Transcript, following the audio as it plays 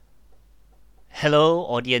Hello,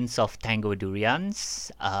 audience of Tango Durians.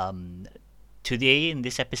 Today, in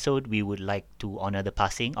this episode, we would like to honor the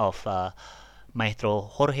passing of Maestro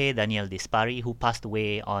Jorge Daniel Dispari, who passed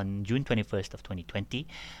away on June 21st of 2020.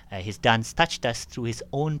 His dance touched us through his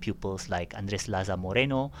own pupils like Andres Laza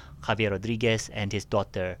Moreno, Javier Rodriguez, and his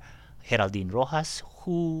daughter Geraldine Rojas,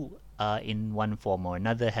 who in one form or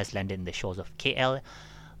another has landed in the shores of KL.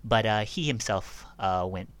 But he himself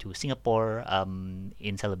went to Singapore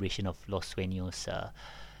in celebration of Los Sueños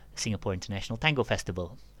Singapore International Tango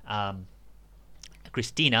Festival.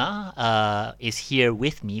 Christina is here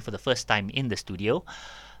with me for the first time in the studio,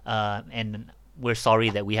 and we're sorry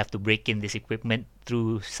that we have to break in this equipment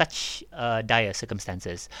through such dire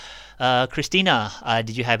circumstances. Christina,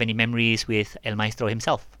 did you have any memories with El Maestro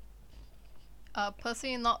himself?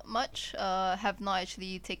 Personally, not much. Have not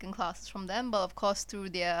actually taken classes from them, but of course through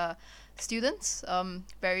their students,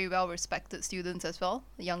 very well respected students as well,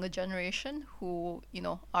 the younger generation who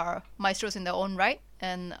are maestros in their own right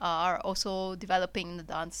and are also developing the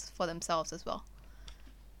dance for themselves as well.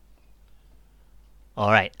 All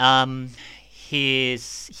right.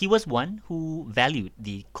 He was one who valued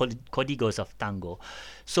the códigos of tango,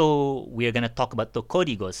 so we're gonna talk about the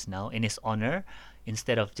códigos now in his honor,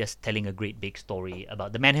 instead of just telling a great big story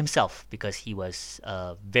about the man himself, because he was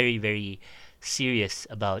very, very serious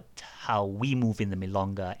about how we move in the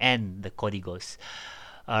milonga and the códigos.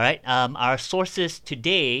 All right. Our sources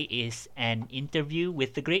today is an interview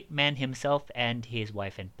with the great man himself and his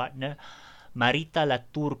wife and partner, Marita La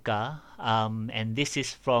Turca, and this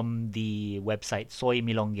is from the website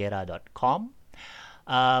soymilongera.com.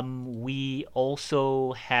 We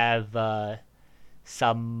also have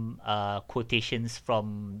some quotations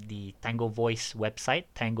from the Tango Voice website,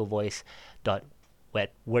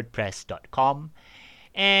 tangovoice.wordpress.com,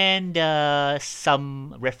 and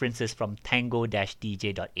some references from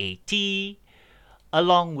tango-dj.at,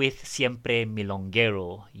 along with Siempre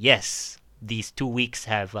Milonguero. Yes, these 2 weeks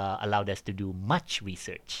have allowed us to do much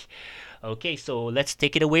research. Okay, so let's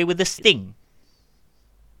take it away with the sting.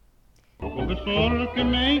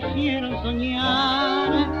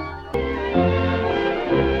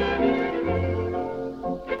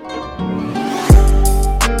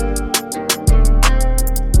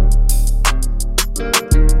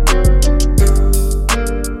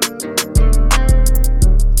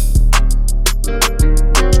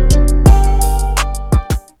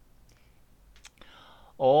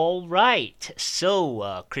 All right,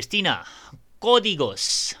 so Christina,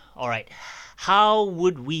 códigos. All right, how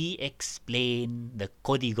would we explain the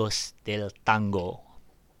códigos del tango?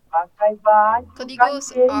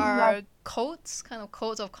 Códigos are codes, kind of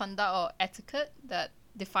codes of conduct or etiquette that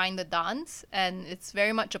define the dance, and it's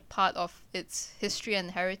very much a part of its history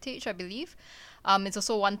and heritage, I believe. It's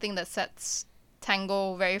also one thing that sets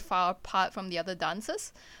tango very far apart from the other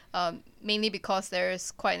dances, mainly because there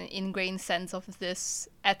is quite an ingrained sense of this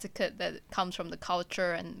etiquette that comes from the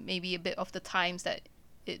culture and maybe a bit of the times that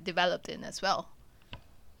it developed in as well.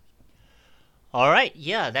 All right,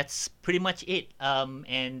 yeah, that's pretty much it.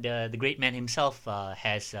 And the great man himself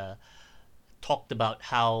has talked about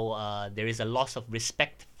how there is a loss of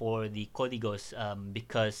respect for the códigos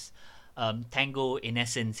because tango, in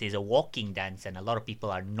essence, is a walking dance, and a lot of people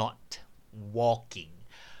are not walking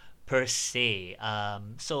per se.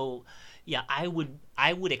 So yeah, I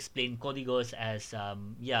would explain códigos as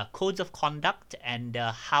codes of conduct and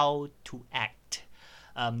how to act,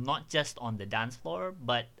 not just on the dance floor,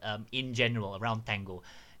 but in general around tango.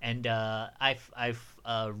 And I've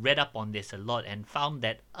read up on this a lot and found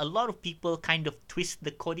that a lot of people kind of twist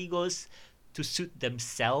the códigos to suit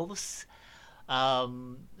themselves.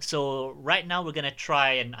 So right now we're gonna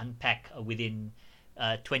try and unpack within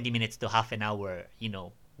 20 minutes to half an hour,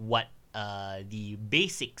 what the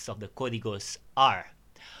basics of the códigos are.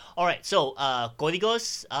 All right, so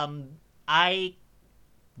códigos, I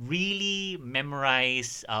really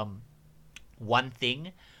memorize one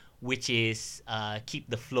thing, which is keep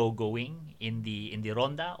the flow going in the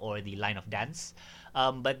ronda or the line of dance.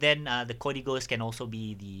 But then the códigos can also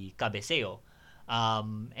be the cabeceo.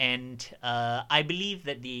 And I believe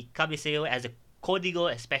that the cabeceo as a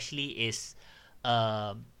código especially is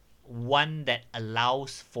one that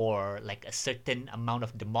allows for like a certain amount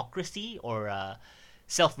of democracy or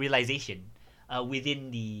self-realization within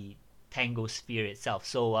the tango sphere itself.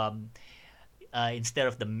 So instead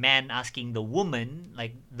of the man asking the woman,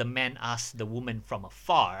 like the man asks the woman from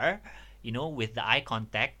afar, with the eye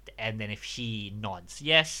contact, and then if she nods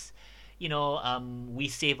yes, we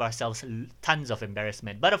save ourselves tons of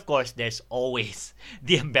embarrassment. But of course, there's always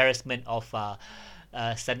the embarrassment of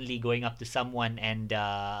suddenly going up to someone and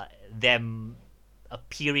them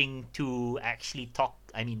appearing to actually talk.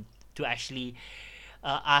 I mean, to actually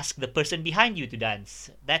ask the person behind you to dance.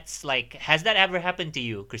 That's like, has that ever happened to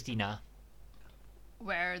you, Christina?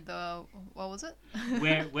 Where the what was it?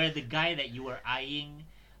 Where the guy that you were eyeing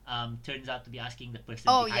turns out to be asking the person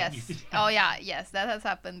Oh behind you yes. to Oh dance. yeah, yes, that has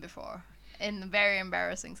happened before in very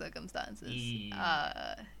embarrassing circumstances. E-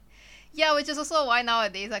 Yeah, which is also why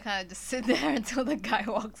nowadays I kind of just sit there until the guy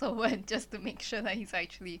walks over and just to make sure that he's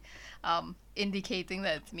actually indicating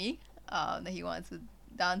that it's me that he wants to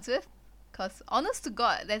dance with. Cause honest to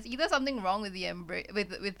God, there's either something wrong with the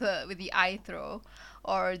with the eye throw,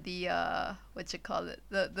 or the what you call it,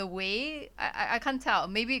 the way I can't tell.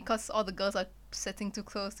 Maybe because all the girls are sitting too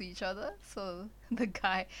close to each other, so the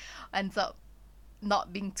guy ends up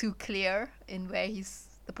not being too clear in where he's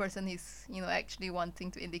the person he's actually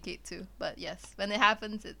wanting to indicate to. But yes, when it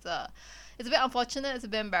happens, it's a bit unfortunate, it's a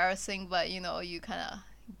bit embarrassing, but you kind of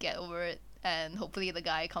get over it, and hopefully the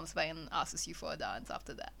guy comes back and asks you for a dance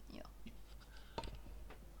after that.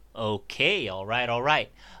 Okay, all right, all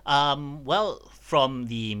right. Well, from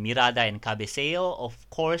the Mirada and Cabeceo, of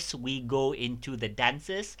course, we go into the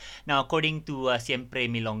dances. Now, according to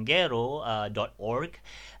siempremilongero.org,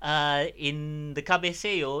 in the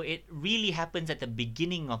Cabeceo, it really happens at the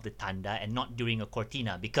beginning of the tanda and not during a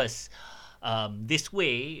cortina, because this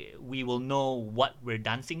way we will know what we're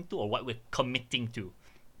dancing to or what we're committing to.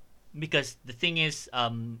 Because the thing is,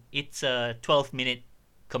 it's a 12-minute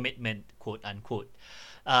commitment, quote unquote.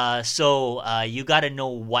 So you gotta know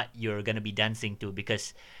what you're gonna be dancing to,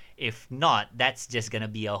 because if not, that's just gonna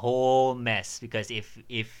be a whole mess. Because if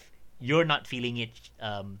you're not feeling it,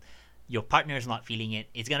 your partner's not feeling it,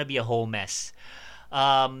 it's gonna be a whole mess.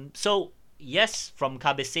 So yes, from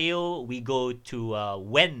cabeceo we go to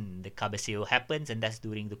when the cabeceo happens, and that's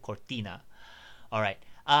during the cortina. All right.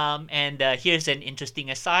 And here's an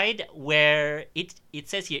interesting aside where it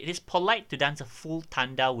says here, it is polite to dance a full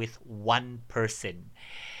tanda with one person.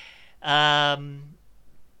 Um,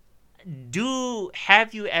 do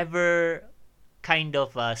have you ever kind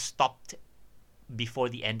of stopped before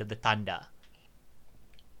the end of the tanda?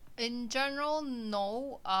 In general,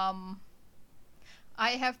 no. I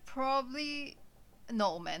have probably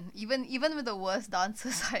no, man. Even with the worst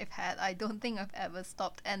dances I've had, I don't think I've ever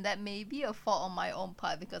stopped, and that may be a fault on my own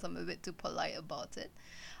part because I'm a bit too polite about it.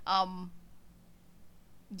 Um,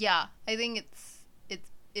 yeah, I think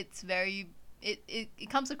it's very it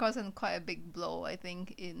comes across in quite a big blow. I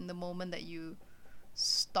think in the moment that you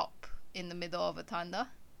stop in the middle of a tanda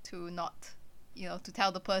to not to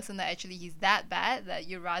tell the person that actually he's that bad that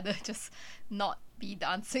you'd rather just not be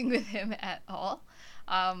dancing with him at all.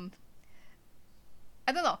 Um,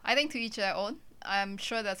 I don't know. I think to each their own. I'm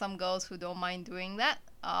sure there's some girls who don't mind doing that.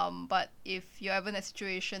 But if you're ever in a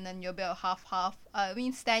situation and you're a bit of half-half, I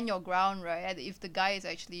mean, stand your ground, right? If the guy is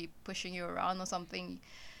actually pushing you around or something,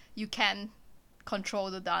 you can control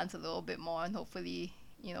the dance a little bit more and hopefully,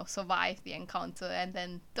 survive the encounter, and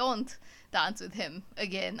then don't dance with him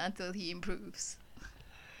again until he improves.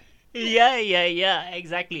 Yeah,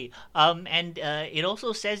 exactly. And it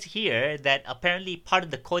also says here that apparently part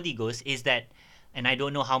of the códigos is that, and I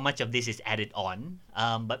don't know how much of this is added on,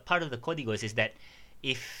 but part of the códigos is that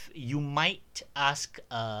if you might ask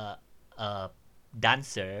a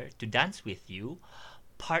dancer to dance with you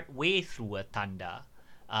part way through a tanda,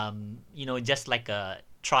 just like a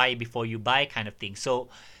try before you buy kind of thing. So,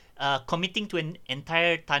 committing to an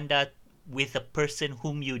entire tanda with a person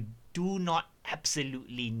whom you do not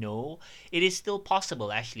absolutely know, it is still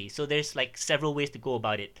possible actually. So there's like several ways to go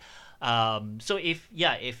about it. So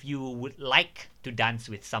if you would like to dance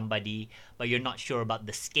with somebody but you're not sure about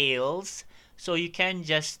the scales, so you can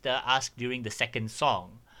just ask during the second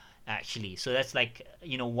song actually. So that's like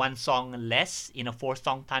one song less in a four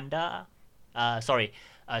song tanda. Sorry,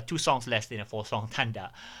 two songs less in a four song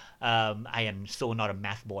tanda. I am so not a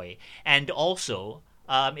math boy. And also,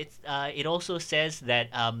 it also says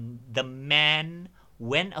that the man,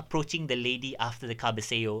 when approaching the lady after the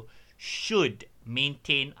cabeceo, should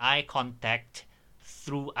maintain eye contact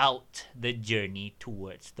throughout the journey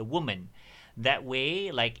towards the woman. That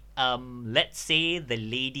way, like, let's say the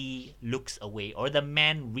lady looks away, or the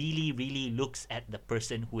man really, really looks at the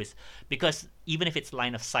person who is, because even if it's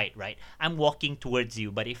line of sight, right? I'm walking towards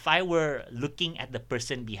you, but if I were looking at the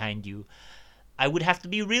person behind you, I would have to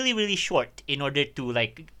be really, really short in order to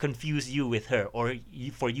like confuse you with her, or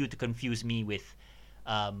for you to confuse me with,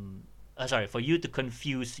 for you to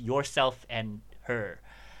confuse yourself and her,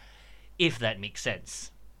 if that makes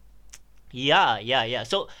sense. Yeah.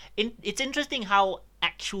 So it's interesting how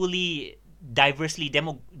actually diversely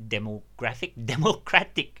democratic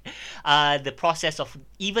the process of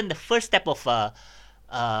even the first step of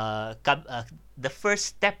the first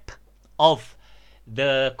step of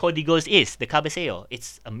the Códigos is the cabeceo.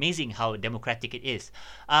 It's amazing how democratic it is.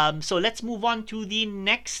 So let's move on to the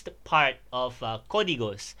next part of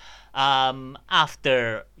Códigos.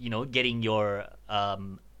 After getting your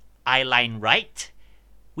eye line right,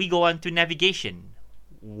 we go on to navigation.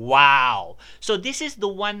 Wow. So this is the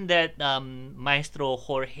one that Maestro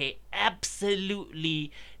Jorge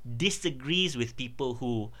absolutely disagrees with people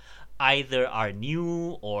who either are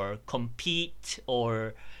new or compete,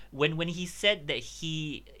 or when he said that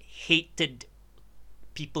he hated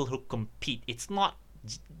people who compete, it's not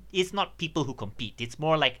people who compete. It's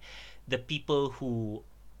more like the people who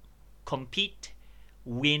compete,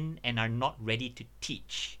 win, and are not ready to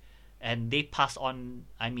teach, and they pass on.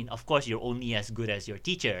 I mean, of course, you're only as good as your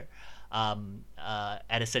teacher at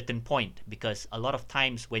a certain point, because a lot of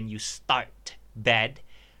times when you start bad,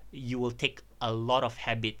 you will take a lot of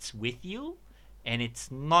habits with you, and it's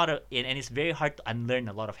very hard to unlearn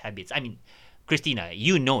a lot of habits. I mean, Christina,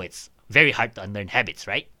 it's very hard to unlearn habits,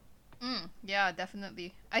 right? Yeah,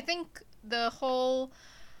 definitely. I think the whole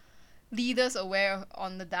leaders aware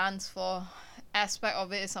on the dance floor aspect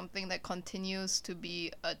of it is something that continues to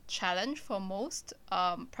be a challenge for most,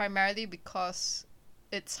 primarily because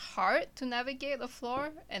it's hard to navigate the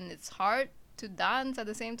floor and it's hard to dance at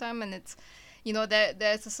the same time, and it's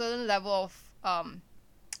there's a certain level of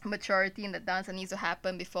maturity in the dance that needs to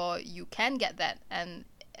happen before you can get that. And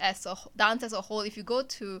as a dance as a whole, if you go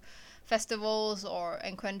to festivals or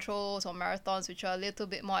encuentros or marathons which are a little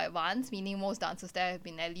bit more advanced, meaning most dancers there have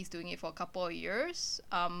been at least doing it for a couple of years.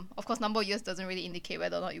 Of course, number of years doesn't really indicate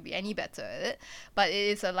whether or not you'll be any better at it, but it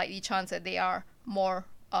is a likely chance that they are more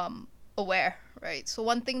aware, right? So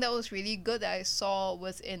one thing that was really good that I saw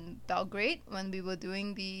was in Belgrade when we were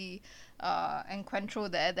doing the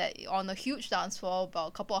encuentro there, that on a huge dance floor, about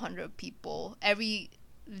a couple of hundred people, every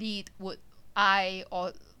lead would eye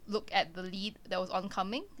or look at the lead that was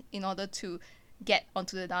oncoming in order to get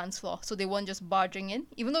onto the dance floor. So they weren't just barging in,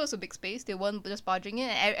 even though it was a big space, they weren't just barging in.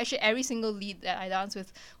 And actually every single lead that I danced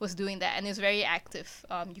with was doing that, and it was very active.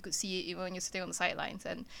 You could see it even when you're sitting on the sidelines,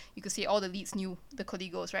 and you could see all the leads knew the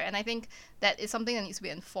Códigos, right? And I think that is something that needs to be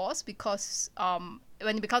enforced, because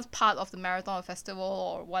when it becomes part of the marathon or festival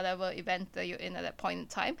or whatever event that you're in at that point in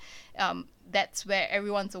time, that's where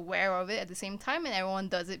everyone's aware of it at the same time, and everyone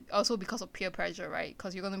does it also because of peer pressure, right?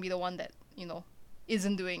 Because you're going to be the one that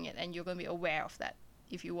isn't doing it, and you're going to be aware of that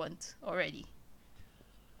if you weren't already.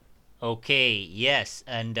 Okay, yes,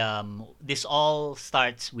 and this all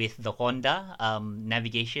starts with the Honda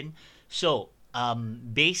navigation. So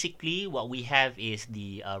basically, what we have is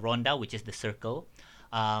the ronda, which is the circle,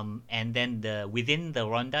 and then within the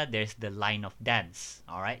ronda, there's the line of dance.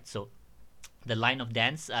 All right, so the line of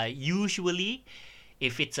dance, usually,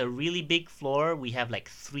 if it's a really big floor, we have like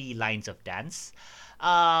 3 lines of dance.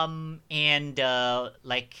 And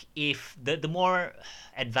like if the more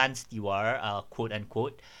advanced you are, quote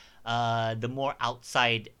unquote, the more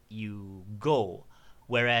outside you go,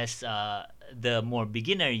 whereas the more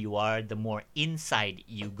beginner you are, the more inside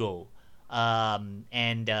you go. And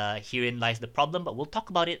herein lies the problem, but we'll talk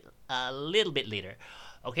about it a little bit later.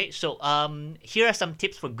 Okay, so here are some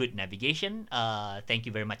tips for good navigation. Thank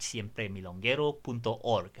you very much,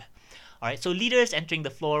 siempremilonguero.org. All right, so leaders entering the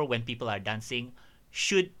floor when people are dancing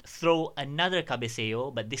should throw another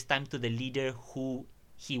cabeceo, but this time to the leader who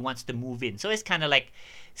he wants to move in. So it's kind of like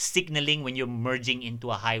signaling when you're merging into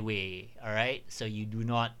a highway, all right? So you do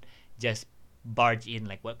not just barge in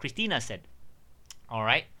like what Christina said, all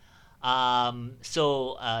right?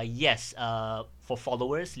 Yes, for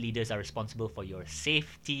followers, leaders are responsible for your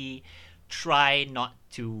safety. Try not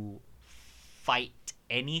to fight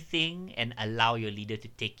anything and allow your leader to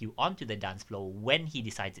take you onto the dance floor when he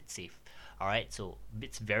decides it's safe. All right, so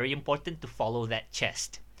it's very important to follow that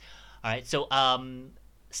chest. All right, so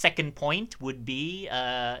second point would be,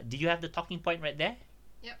 do you have the talking point right there?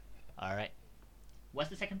 Yep. All right. What's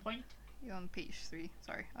the second point? You're on page 3.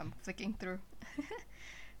 Sorry, I'm flicking through.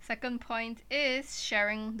 Second point is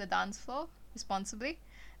sharing the dance floor responsibly,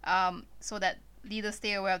 so that leaders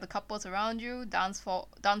stay aware of the couples around you, dance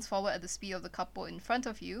forward at the speed of the couple in front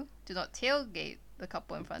of you, do not tailgate the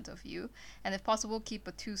couple in front of you, and if possible, keep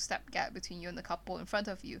a 2-step gap between you and the couple in front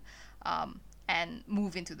of you, and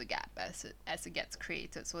move into the gap as it gets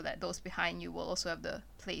created, so that those behind you will also have the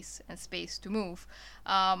place and space to move.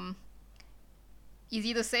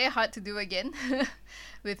 Easy to say, hard to do again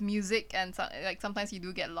with music, and sometimes you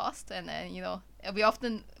do get lost, and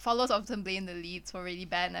then followers often blame the leads for really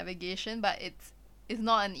bad navigation, but it's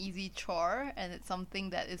not an easy chore, and it's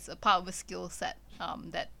something that is a part of a skill set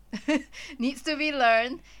that Needs to be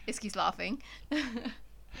learned. Iski's laughing.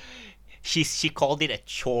 She called it a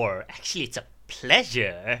chore. Actually, it's a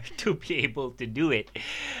pleasure to be able to do it,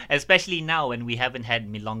 especially now when we haven't had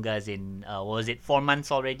milongas in what was it, 4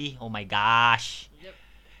 months already? Oh my gosh. Yep.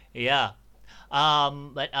 Yeah.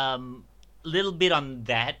 But little bit on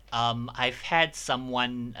that. I've had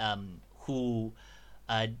someone who,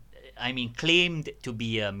 uh, I mean, claimed to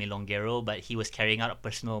be a milongero, but he was carrying out a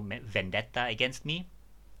personal vendetta against me.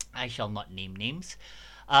 I shall not name names.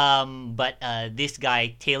 But this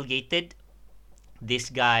guy tailgated. This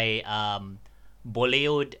guy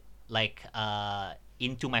boleoed like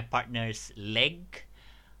into my partner's leg,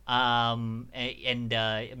 and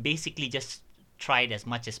basically just tried as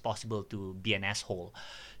much as possible to be an asshole.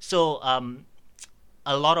 So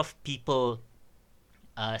a lot of people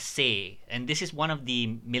say, and this is one of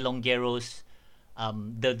the milongeros,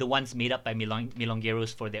 the ones made up by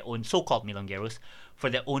milongeros for their own so-called milongeros for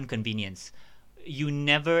their own convenience. You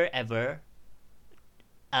never ever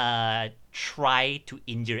try to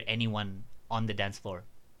injure anyone on the dance floor,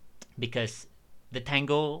 because the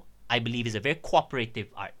tango, I believe, is a very cooperative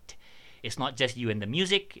art. It's not just you and the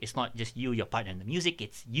music. It's not just you, your partner, and the music.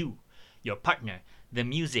 It's you, your partner, the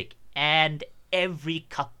music, and every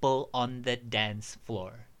couple on the dance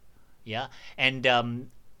floor. Yeah, and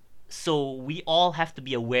so we all have to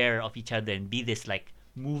be aware of each other and be this like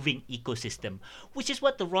moving ecosystem, which is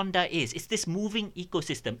what the ronda is. It's this moving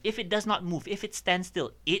ecosystem. If it does not move, if it stands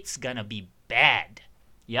still, it's gonna be bad.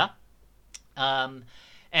 Yeah. Um,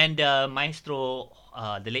 and the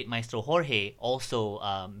late Maestro Jorge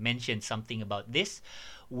also mentioned something about this,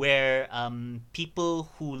 where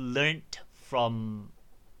people who learnt from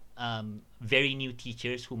very new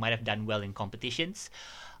teachers who might have done well in competitions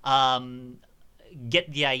um,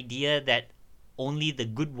 get the idea that only the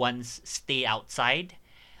good ones stay outside.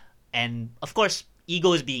 And of course,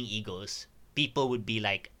 egos being egos, people would be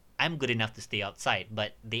like, I'm good enough to stay outside,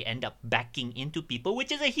 but they end up backing into people,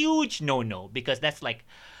 which is a huge no-no, because that's like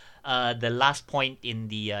the last point in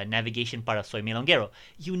the navigation part of Soy Milongero.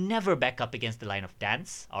 You never back up against the line of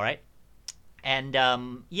dance, all right? And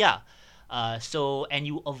yeah, and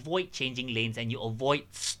you avoid changing lanes and you avoid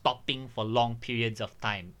stopping for long periods of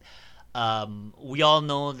time. We all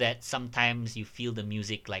know that sometimes you feel the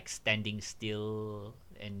music like standing still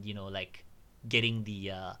and, like getting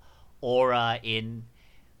the aura in.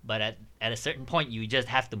 But at a certain point, you just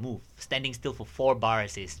have to move. Standing still for 4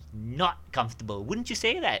 bars is not comfortable. Wouldn't you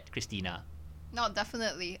say that, Christina? No,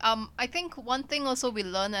 definitely. I think one thing also we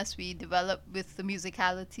learn as we develop with the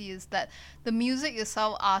musicality is that the music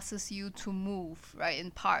itself asks you to move, right, in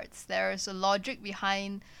parts. There is a logic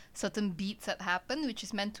behind certain beats that happen, which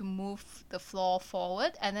is meant to move the floor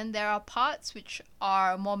forward. And then there are parts which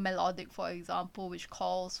are more melodic, for example, which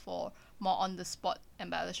calls for more on-the-spot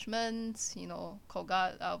embellishments,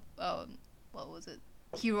 Koga, what was it?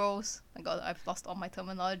 Heroes. My God, I've lost all my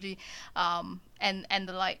terminology, and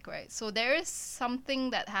the like, right? So there is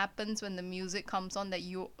something that happens when the music comes on that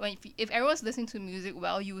if everyone's listening to music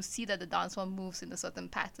well, you will see that the dance floor moves in a certain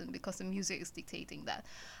pattern because the music is dictating that.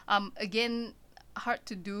 Again, hard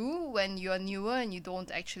to do when you're newer and you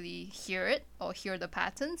don't actually hear it or hear the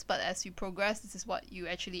patterns, but as you progress, this is what you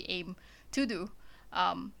actually aim to do.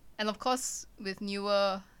 And of course, with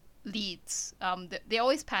newer leads, they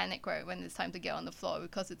always panic, right, when it's time to get on the floor,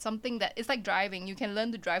 because it's something that it's like driving. You can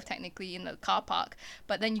learn to drive technically in a car park,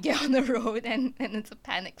 but then you get on the road and it's a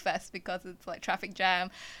panic fest because it's like traffic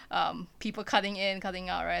jam, people cutting in, cutting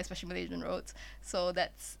out, right, especially Malaysian roads. So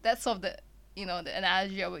that's sort of the the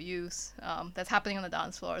analogy I would use, that's happening on the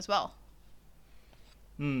dance floor as well.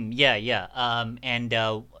 Yeah, yeah. And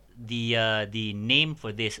the name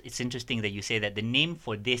for this, it's interesting that you say that the name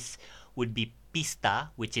for this would be pista,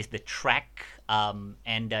 which is the track,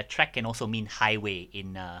 and track can also mean highway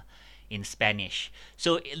in Spanish.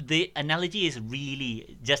 So the analogy is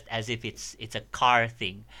really just as if it's a car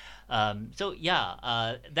thing. So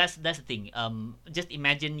yeah, that's the thing. Just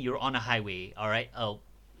imagine you're on a highway, all right? A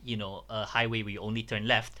highway where you only turn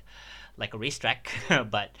left, like a racetrack,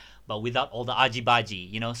 but without all the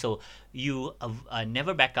aji-baji, So you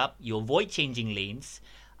never back up. You avoid changing lanes.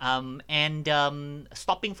 And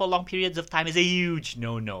stopping for long periods of time is a huge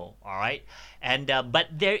no-no. All right, and but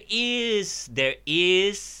there is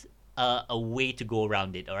a way to go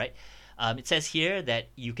around it. All right, it says here that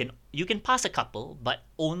you can pass a couple, but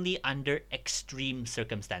only under extreme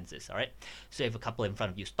circumstances. All right, so if a couple in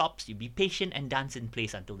front of you stops, you be patient and dance in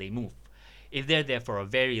place until they move. If they're there for a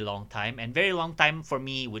very long time, and very long time for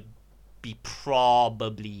me would be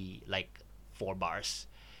probably like 4 bars,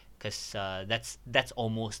 because that's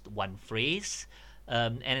almost one phrase,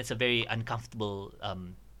 and it's a very uncomfortable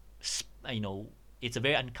you know, it's a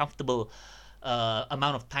very uncomfortable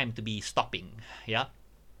amount of time to be stopping. Yeah.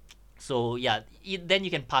 So yeah, then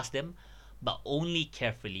you can pass them, but only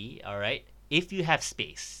carefully. All right. If you have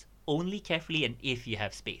space, only carefully, and if you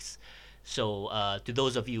have space. So to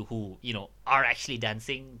those of you who are actually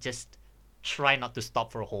dancing, just try not to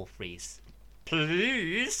stop for a whole phrase,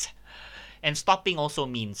 please. And stopping also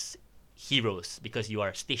means heroes because you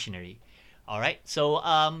are stationary. All right. So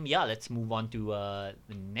yeah, let's move on to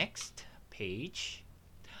the next page.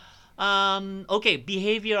 Okay,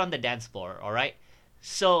 behavior on the dance floor. All right.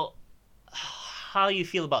 So how you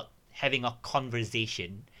feel about having a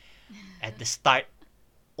conversation at the start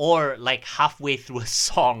or like halfway through a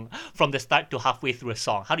song, from the start to halfway through a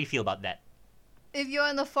song? How do you feel about that? If you're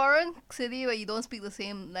in a foreign city where you don't speak the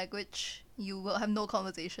same language, you will have no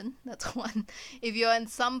conversation. That's one. If you're in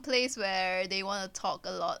some place where they want to talk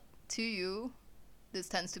a lot to you, this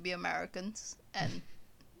tends to be Americans and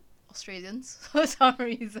Australians for some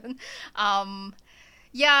reason. Um,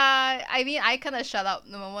 yeah, I mean, I kind of shut up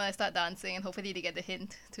the moment I start dancing, and hopefully they get the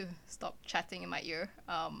hint to stop chatting in my ear.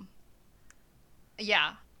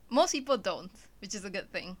 Yeah, most people don't, which is a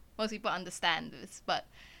good thing. Most people understand this, but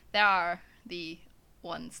there are the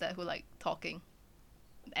ones that who like talking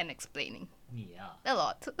and explaining Yeah. a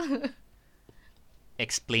lot.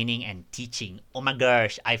 Explaining and teaching. Oh my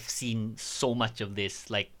gosh, I've seen so much of this,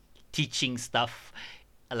 like teaching stuff,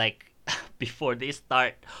 like before they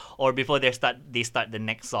start or before they start the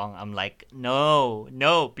next song. I'm like, no,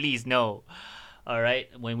 no, please, no. All right,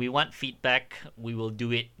 when we want feedback, we will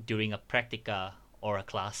do it during a practica or a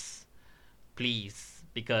class, please,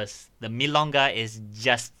 because the milonga is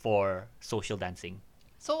just for social dancing.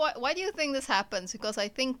 So why do you think this happens? Because I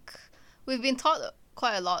think we've been taught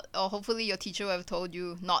quite a lot, or hopefully your teacher will have told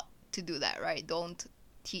you not to do that, right? Don't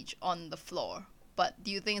teach on the floor. But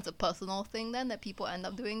do you think it's a personal thing then that people end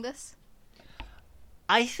up doing this?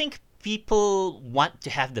 I think people want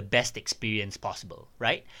to have the best experience possible,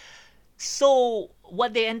 right? So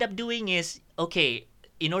what they end up doing is, okay,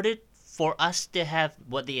 in order for us to have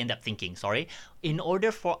what they end up thinking, sorry, in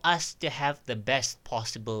order for us to have the best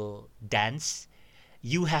possible dance,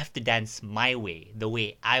 you have to dance my way, the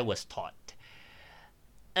way I was taught.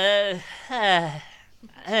 Uh,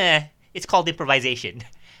 uh, it's called improvisation.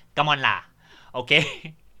 Come on lah.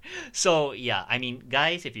 Okay? So, yeah, I mean,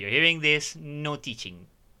 guys, if you're hearing this, no teaching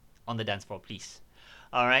on the dance floor, please.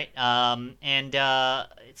 All right. And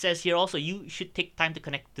it says here also, you should take time to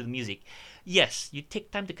connect to the music. Yes, you take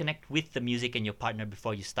time to connect with the music and your partner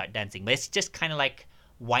before you start dancing. But it's just kind of like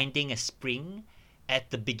winding a spring at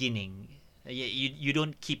the beginning. You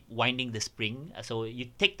don't keep winding the spring. So you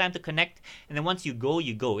take time to connect. And then once you go,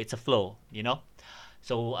 you go. It's a flow, you know?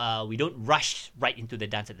 So we don't rush right into the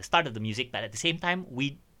dance at the start of the music. But at the same time,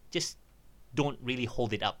 we just don't really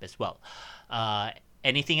hold it up as well.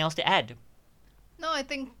 Anything else to add? No, I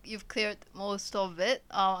think you've cleared most of it.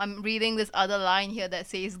 I'm reading this other line here that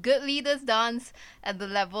says, good leaders dance at the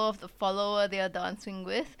level of the follower they are dancing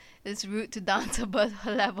with. It's rude to dance above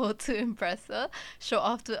her level to impress her, show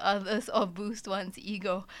off to others, or boost one's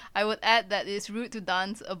ego. I would add that it's rude to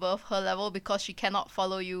dance above her level because she cannot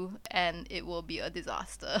follow you and it will be a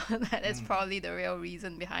disaster. That is probably the real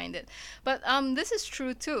reason behind it. But this is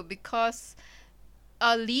true too, because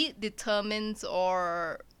a lead determines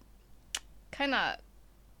or kind of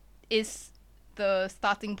is the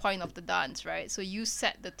starting point of the dance, right? So you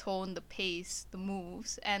set the tone, the pace, the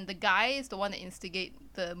moves, and the guy is the one that instigate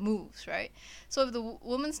the moves, right? So if the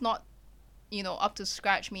woman's not, up to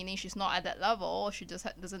scratch, meaning she's not at that level, or she just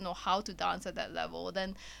doesn't know how to dance at that level,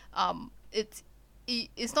 then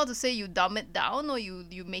it's not to say you dumb it down or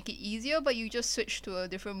you make it easier, but you just switch to a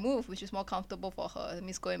different move which is more comfortable for her. It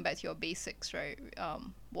means going back to your basics, right?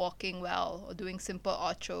 Walking well or doing simple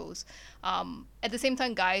ochos. At the same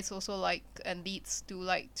time, guys also like, and leads do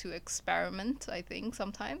like to experiment, I think,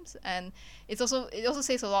 sometimes. And it also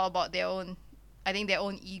says a lot about their own, I think, their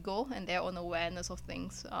own ego and their own awareness of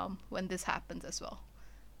things when this happens as well.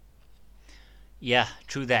 Yeah,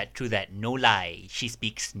 true that, true that. No lie. She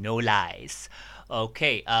speaks no lies.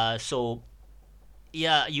 Okay, so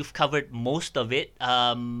yeah, you've covered most of it.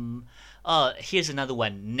 Here's another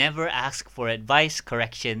one. Never ask for advice,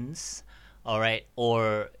 corrections, all right,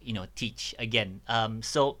 or teach again.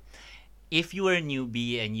 So if you are a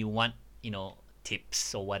newbie and you want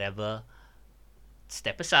tips or whatever,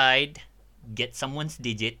 step aside, get someone's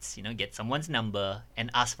digits, get someone's number, and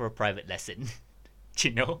ask for a private lesson.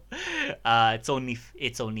 you know, it's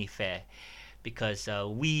only fair because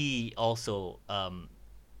we also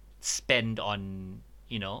spend on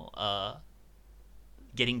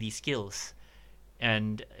getting these skills,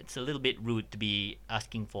 and it's a little bit rude to be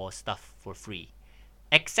asking for stuff for free,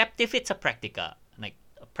 except if it's a practica. Like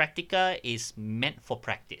a practica is meant for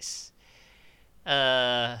practice.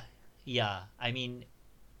 Uh, yeah. I mean,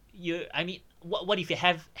 you. I mean, what if you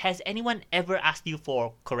have? Has anyone ever asked you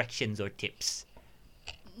for corrections or tips?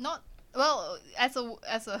 Not well as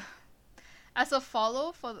a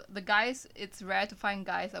follow for the guys. It's rare to find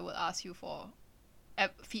guys that would ask you for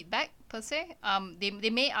feedback per se. They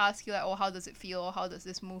may ask you like, oh, how does it feel? Or how does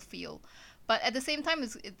this move feel? But at the same time,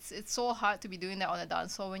 it's so hard to be doing that on a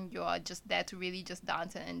dance floor when you are just there to really just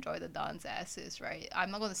dance and enjoy the dance as is, right? I'm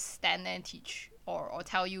not going to stand there and teach or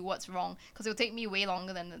tell you what's wrong because it'll take me way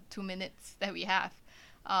longer than the 2 minutes that we have.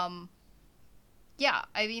 Um, yeah,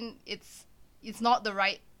 I mean it's not the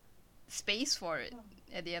right space for it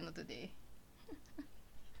at the end of the day.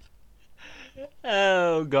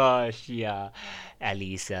 Oh gosh, yeah.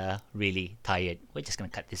 Ali's really tired. We're just gonna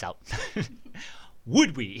cut this out.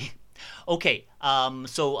 Would we? Okay.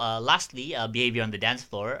 So lastly, behavior on the dance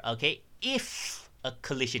floor. Okay. If a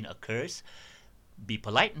collision occurs, be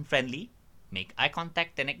polite and friendly. Make eye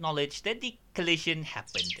contact and acknowledge that the collision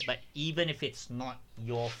happened. But even if it's not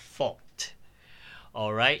your fault,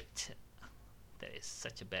 all right. That is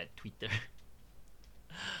such a bad tweeter.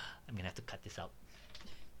 I'm gonna have to cut this out.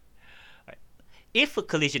 If a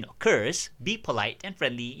collision occurs, be polite and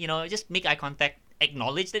friendly. Just make eye contact,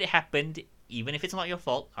 acknowledge that it happened, even if it's not your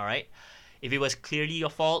fault. All right. If it was clearly your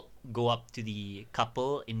fault, go up to the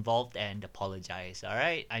couple involved and apologize. All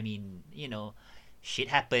right. I mean, shit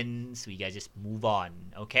happens. We gotta just move on.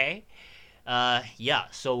 Okay.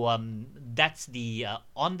 Yeah. So that's the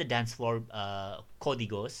on the dance floor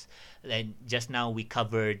códigos. And just now we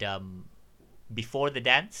covered before the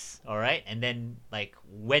dance, all right, and then like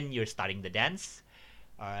when you're starting the dance,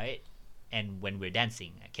 all right, and when we're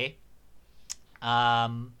dancing, okay.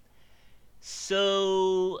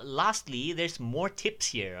 So lastly, there's more tips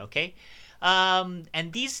here, okay.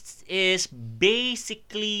 And this is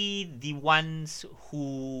basically the ones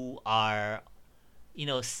who are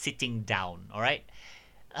sitting down, all right.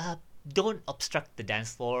 Don't obstruct the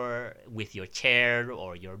dance floor with your chair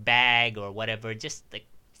or your bag or whatever. Just like,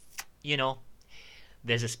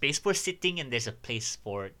 there's a space for sitting and there's a place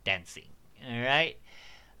for dancing. All right.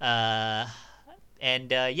 Uh,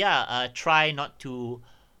 and yeah, try not to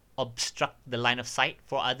obstruct the line of sight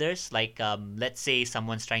for others. Like, let's say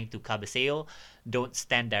someone's trying to cabeceo, don't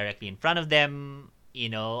stand directly in front of them.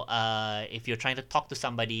 If you're trying to talk to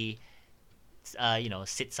somebody,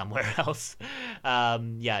 sit somewhere else.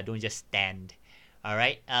 Yeah, don't just stand. All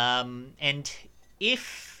right. And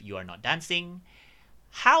if you are not dancing,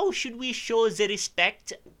 how should we show the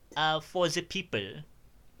respect for the people?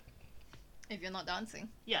 If you're not dancing,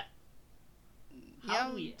 Yeah. yeah,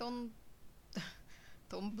 do we-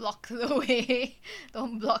 don't block the way,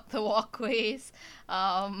 don't block the walkways.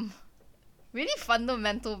 Really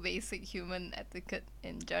fundamental, basic human etiquette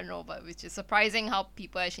in general, but which is surprising how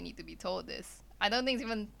people actually need to be told this. I don't think it's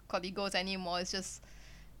even códigos anymore. It's just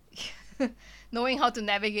knowing how to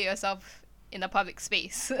navigate yourself in a public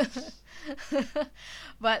space.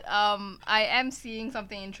 But I am seeing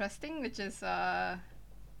something interesting, which is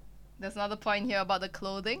there's another point here about the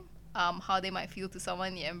clothing. How they might feel to someone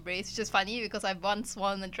in the embrace, which is funny because I once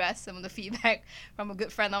worn a dress and the feedback from a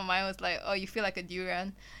good friend of mine was like, "Oh, you feel like a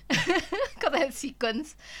durian," because I had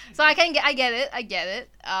sequins. So I get it.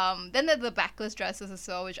 Then there's the backless dresses as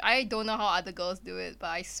well, which I don't know how other girls do it, but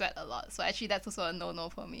I sweat a lot. So actually, that's also a no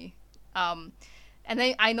for me. And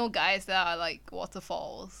then I know guys that are like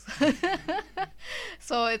waterfalls.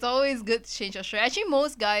 So it's always good to change your shirt. Actually,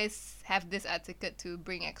 most guys have this etiquette to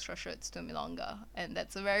bring extra shirts to Milonga. And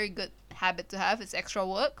that's a very good habit to have. It's extra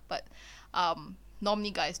work, but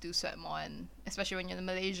normally guys do sweat more. And especially when you're in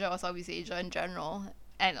Malaysia or Southeast Asia in general.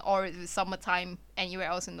 Or if it's summertime anywhere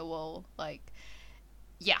else in the world. Like,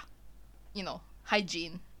 yeah,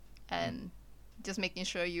 hygiene. And just making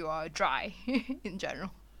sure you are dry in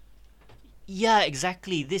general. Yeah,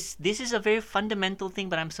 exactly. This is a very fundamental thing,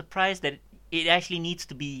 but I'm surprised that it actually needs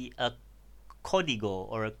to be a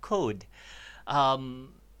código or a code.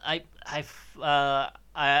 I've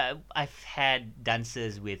had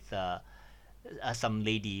dances with some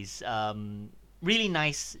ladies, really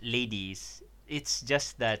nice ladies. It's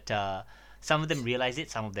just that some of them realize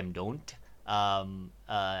it, some of them don't.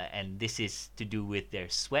 And this is to do with their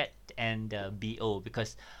sweat and BO,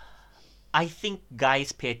 because I think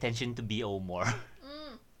guys pay attention to BO more.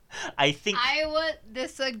 I think I would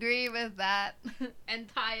disagree with that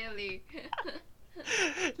entirely.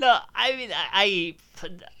 no. I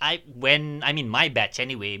mean, my batch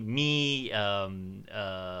anyway. Me,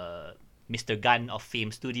 Mr. Gunn of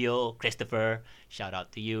Fame Studio, Christopher, shout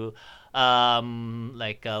out to you.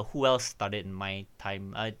 Who else started in my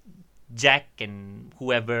time? Jack and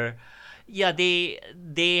whoever. Yeah, they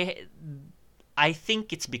I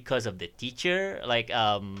think it's because of the teacher.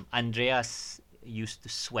 Andreas used to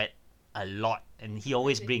sweat a lot, and he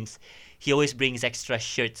always brings extra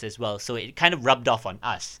shirts as well. So it kind of rubbed off on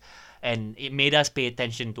us, and it made us pay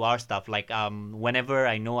attention to our stuff. Whenever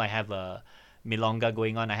I know I have a milonga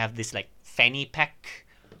going on, I have this like fanny pack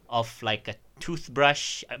of like a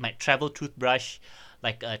toothbrush, my travel toothbrush,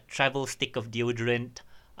 like a travel stick of deodorant.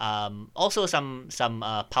 Also some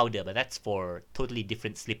powder, but that's for totally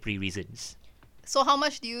different slippery reasons. So how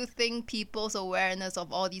much do you think people's awareness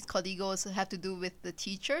of all these codigos have to do with the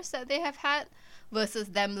teachers that they have had versus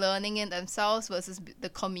them learning it themselves versus the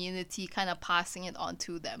community kind of passing it on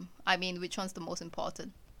to them? I mean, which one's the most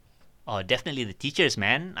important? Oh, definitely the teachers,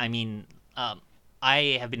 man. I mean,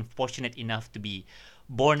 I have been fortunate enough to be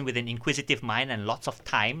born with an inquisitive mind and lots of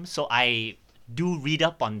time, so I do read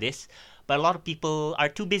up on this. But a lot of people are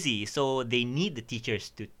too busy, so they need the teachers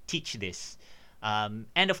to teach this.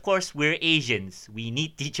 And of course, we're Asians. We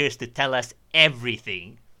need teachers to tell us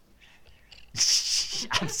everything.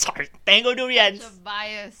 I'm sorry. Tango durians.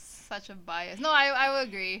 Such a bias. No, I will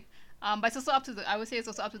agree. But it's also up to I would say it's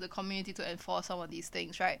also up to the community to enforce some of these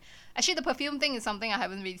things, right? Actually, the perfume thing is something I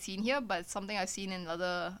haven't really seen here, but it's something I've seen in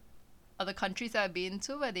other countries that I've been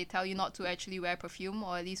to where they tell you not to actually wear perfume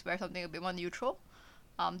or at least wear something a bit more neutral.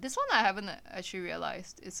 This one I haven't actually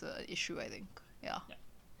realized is an issue, I think. Yeah.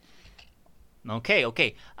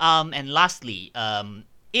 Okay. And lastly,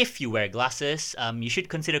 if you wear glasses, you should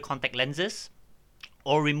consider contact lenses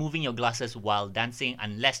or removing your glasses while dancing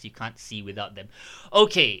unless you can't see without them.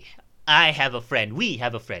 Okay, we have a friend,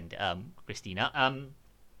 Christina.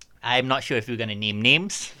 I'm not sure if we're going to name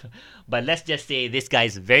names, but let's just say this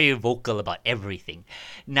guy's very vocal about everything.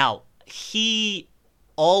 Now, he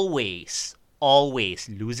always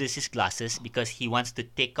loses his glasses because he wants to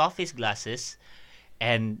take off his glasses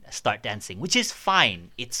and start dancing, which is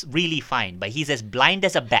fine. It's really fine, but he's as blind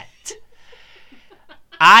as a bat.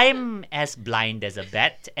 I'm as blind as a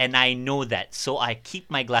bat, and I know that, so I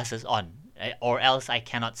keep my glasses on, or else I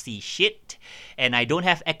cannot see shit, and I don't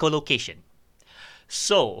have echolocation.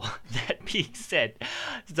 So that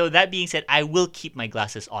being said, I will keep my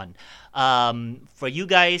glasses on. For you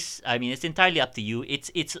guys, I mean, it's entirely up to you.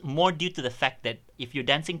 It's more due to the fact that if you're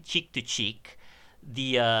dancing cheek to cheek,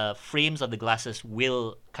 the frames of the glasses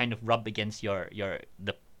will kind of rub against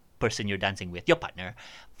the person you're dancing with, your partner,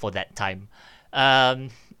 for that time.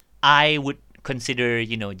 I would consider,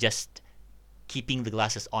 just keeping the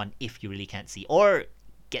glasses on if you really can't see, or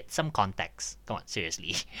get some contacts. Come on,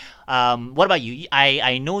 seriously. What about you?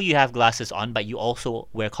 I know you have glasses on, but you also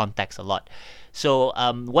wear contacts a lot. So,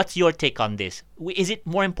 what's your take on this? Is it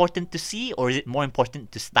more important to see, or is it more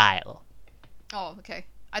important to style? Oh, okay.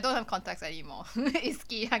 I don't have contacts anymore.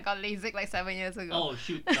 Iski, I got LASIK like 7 years ago. Oh,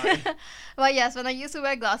 shoot, sorry. But yes, when I used to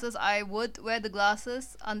wear glasses, I would wear the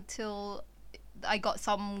glasses until I got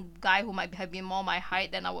some guy who might have been more my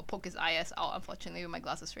height, then I would poke his eyes out, unfortunately, with my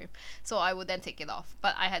glasses frame. So I would then take it off.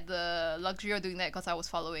 But I had the luxury of doing that because I was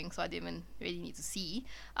following, so I didn't even really need to see.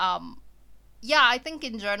 Yeah, I think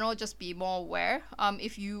in general, just be more aware.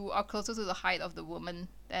 If you are closer to the height of the woman,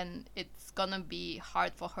 then it's gonna be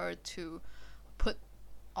hard for her to put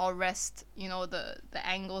or rest, the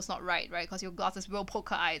angle's not right, because your glasses will poke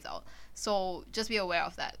her eyes out. So just be aware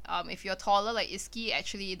of that. If you're taller like Iski,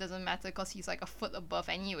 actually it doesn't matter because he's like a foot above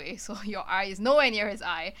anyway, so your eye is nowhere near his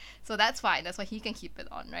eye, so that's fine. That's why he can keep it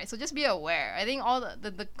on, right? So just be aware. I think all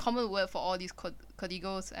the common word for all these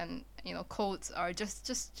codigos and codes are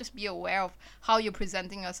just be aware of how you're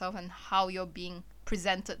presenting yourself and how you're being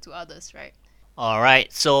presented to others, right? All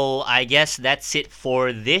right, so I guess that's it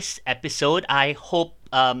for this episode. I hope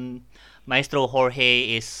Maestro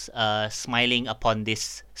Jorge is smiling upon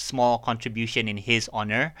this small contribution in his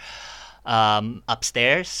honor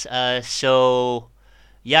upstairs. So,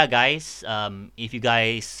 yeah, guys, if you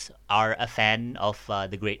guys are a fan of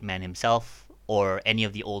the great man himself or any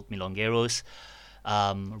of the old milongueros,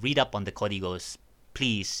 read up on the codigos.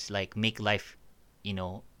 Please, make life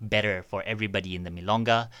better for everybody in the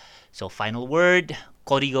milonga. So, final word,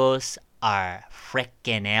 codigos are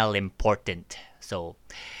freaking hell important. So,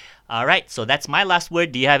 all right. So that's my last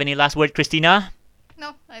word. Do you have any last word, Christina?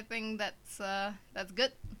 No, I think that's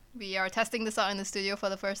good. We are testing this out in the studio for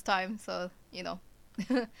the first time, so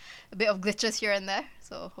a bit of glitches here and there.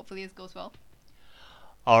 So hopefully it goes well.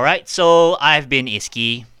 All right. So I've been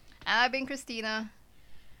Iski. And I've been Christina.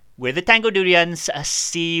 We're the Tango Durians.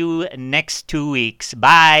 See you next 2 weeks.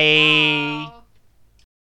 Bye. Ciao.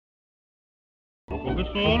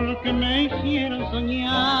 Profesor que me hicieron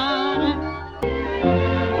soñar.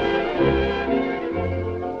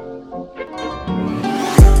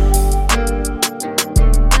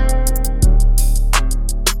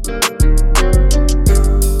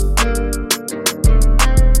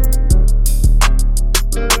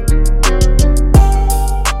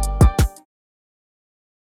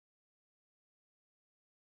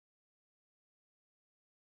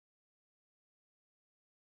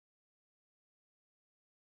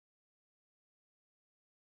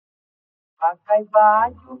 Pakai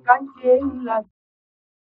baju kancing